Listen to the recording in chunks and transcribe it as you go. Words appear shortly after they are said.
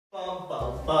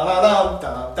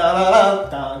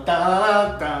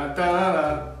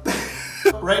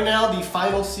Right now, the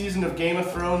final season of Game of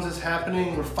Thrones is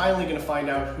happening. We're finally going to find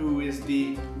out who is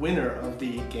the winner of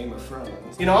the Game of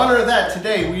Thrones. In honor of that,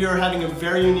 today we are having a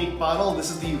very unique bottle. This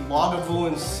is the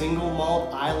Lagavulin Single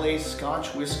Malt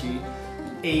Scotch Whisky,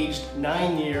 aged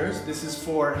 9 years. This is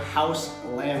for House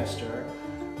Lannister.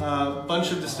 A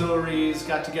bunch of distilleries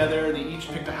got together, they each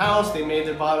picked a house, they made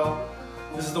their bottle.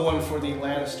 This is the one for the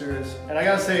Lannisters. And I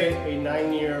gotta say, a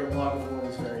 9-year Lagavulin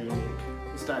is very unique.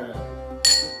 Let's dive in.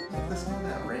 That's not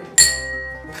that rate.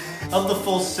 Of the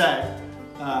full set,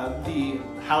 the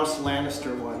House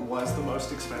Lannister one was the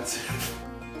most expensive.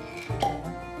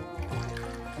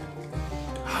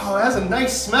 Oh, it has a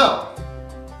nice smell.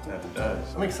 That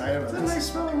does. I'm excited about this. It's a nice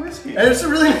smelling whiskey. And it's a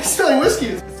really nice smelling whiskey.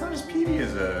 It's not as peaty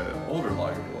as an older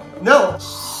Lagavulin though. No.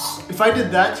 If I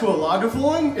did that to a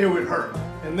Lagavulin, it would hurt.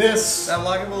 And this... That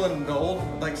Lagavulin, the old,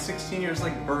 like 16 years,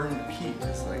 like burned peat.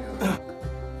 It's like a...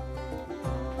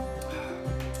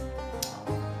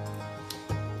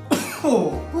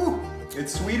 Oh,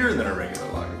 It's sweeter than a regular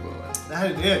Lagavulin. that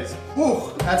it is.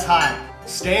 Ooh, that's hot.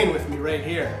 Staying with me right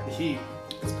here. The heat.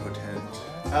 It's potent.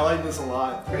 I like this a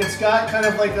lot. It's got kind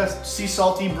of like a sea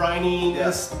salty, briny,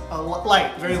 this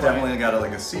light, very It's light. definitely got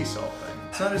like a sea salt thing.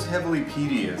 It's not as heavily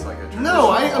peaty as like a traditional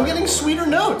No, I'm getting Lagavulin. sweeter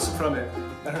notes from it.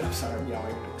 I don't know, sorry, I'm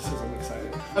yelling because I'm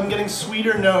excited. I'm getting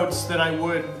sweeter notes than I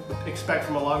would expect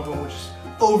from a Lagavulin, which is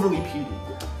overly peaty.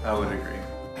 I would agree.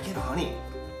 I get honey.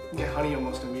 I get honey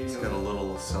almost immediately. It's got a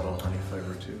little subtle honey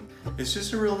flavor too. It's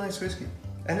just a real nice whiskey.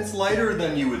 And it's lighter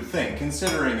than you would think,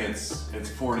 considering it's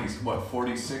 46%?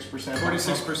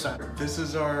 46%. This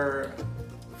is our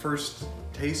first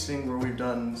tasting where we've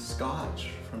done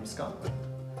Scotch from Scotland.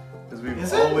 Because we've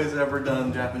Is it? always ever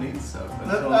done Japanese stuff.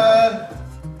 Until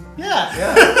Yeah.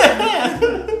 yeah.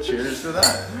 Cheers to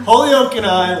that. Holyoke and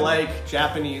I like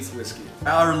Japanese whiskey.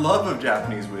 Our love of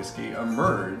Japanese whiskey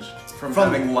emerged from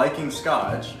having liking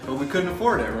Scotch, but we couldn't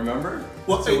afford it, remember?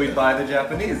 Well, so we'd buy the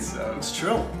Japanese stuff. It's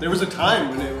true. There was a time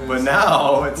when it was... But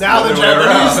now it's now the other way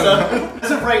Japanese around. stuff. As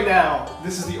of right now,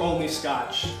 this is the only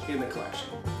Scotch in the collection.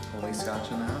 Only Scotch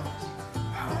in the house.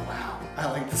 Oh, wow. I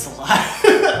like this a lot.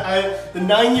 The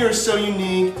 9-year is so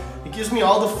unique. It gives me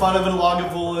all the fun of a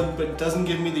Lagavulin, but doesn't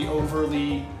give me the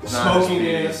overly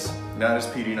smokiness. Not as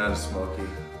peaty, not as smoky.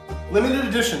 Limited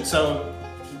edition, so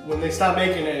when they stop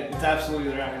making it, it's absolutely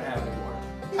they're not going to have it anymore.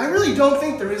 I really don't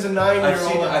think there is a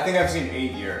 9-year-old. I think I've seen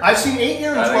 8-year. I've seen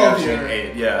 8-year and I think I've 12-year. seen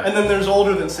 8, yeah. And then there's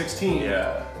older than 16.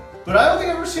 Yeah. But I don't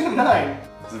think I've ever seen a 9.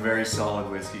 It's a very solid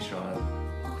whiskey, Sean.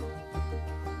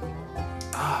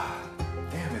 Ah,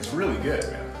 damn, it's really good,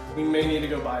 man. We may need to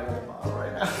go buy another bottle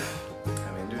right now.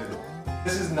 I'm into it.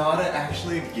 This is not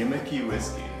actually a gimmicky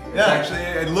whiskey. It's Yeah. actually,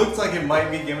 it looks like it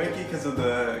might be gimmicky because of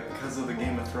the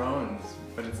Game of Thrones,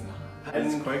 but it's not.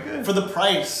 It's quite good. For the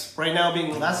price, right now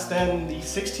being less than the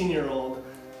 16-year-old,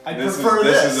 I'd prefer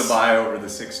this. This is a buy over the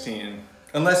 16.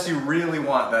 Unless you really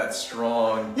want that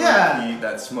strong, Yeah.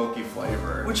 that smoky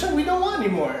flavor. Which we don't want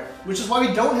anymore. Which is why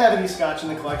we don't have any Scotch in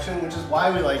the collection, which is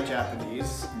why we like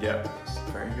Japanese. Yep, it's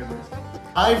very good whiskey.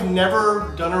 I've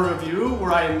never done a review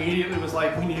where I immediately was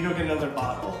like, we need to go get another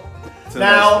bottle. It's a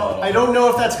Now, nice bottle. I don't know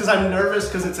if that's because I'm nervous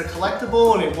because it's a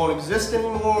collectible and it won't exist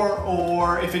anymore,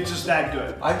 or if it's just that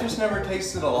good. I've just never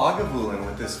tasted a Lagavulin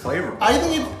with this flavor. I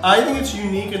think it's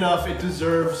unique enough. It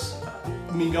deserves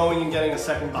me going and getting a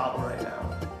second bottle right now.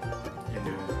 You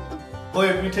do it. Well,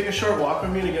 if we take a short walk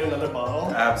with me to get another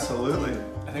bottle, Absolutely.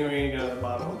 I think we're gonna get another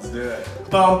bottle. Let's do it.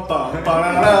 Bum, bum,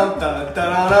 ba-da-dum,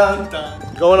 da-da-da-dum,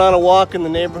 dum. Going on a walk in the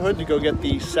neighborhood to go get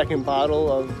the second bottle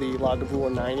of the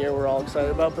Lagavulin 9-year we're all excited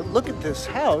about. But look at this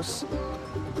house.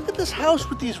 Look at this house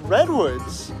with these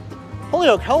redwoods.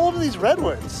 Holyoke, how old are these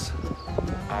redwoods?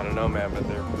 I don't know, man, but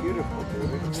they're beautiful,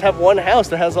 dude. Just have one house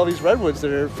that has all these redwoods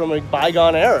that are from a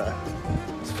bygone era.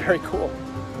 It's very cool.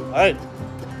 All right,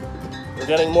 we're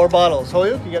getting more bottles.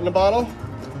 Holyoke, you getting a bottle?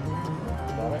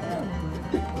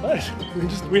 Nice.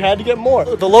 We had to get more.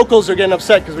 The locals are getting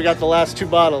upset because we got the last 2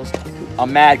 bottles.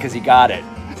 I'm mad because he got it.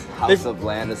 House of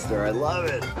Lannister, I love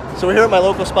it. So we're here at my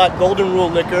local spot, Golden Rule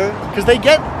Liquor, because they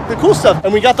get the cool stuff,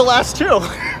 and we got the last 2.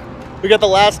 We got the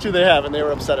last 2 they have, and they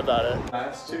were upset about it.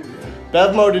 Last 2, yeah.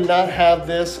 Bevmo did not have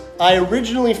this. I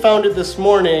originally found it this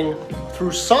morning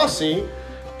through Saucy,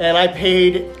 and I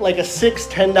paid like a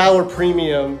 $10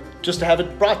 premium just to have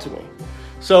it brought to me.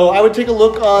 So I would take a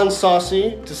look on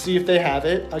Saucy to see if they have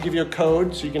it. I'll give you a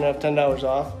code so you can have $10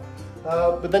 off.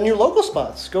 But then your local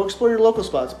spots, go explore your local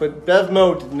spots. But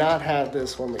Bevmo did not have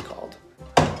this when we called.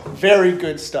 Very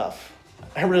good stuff.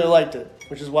 I really liked it,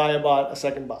 which is why I bought a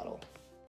second bottle.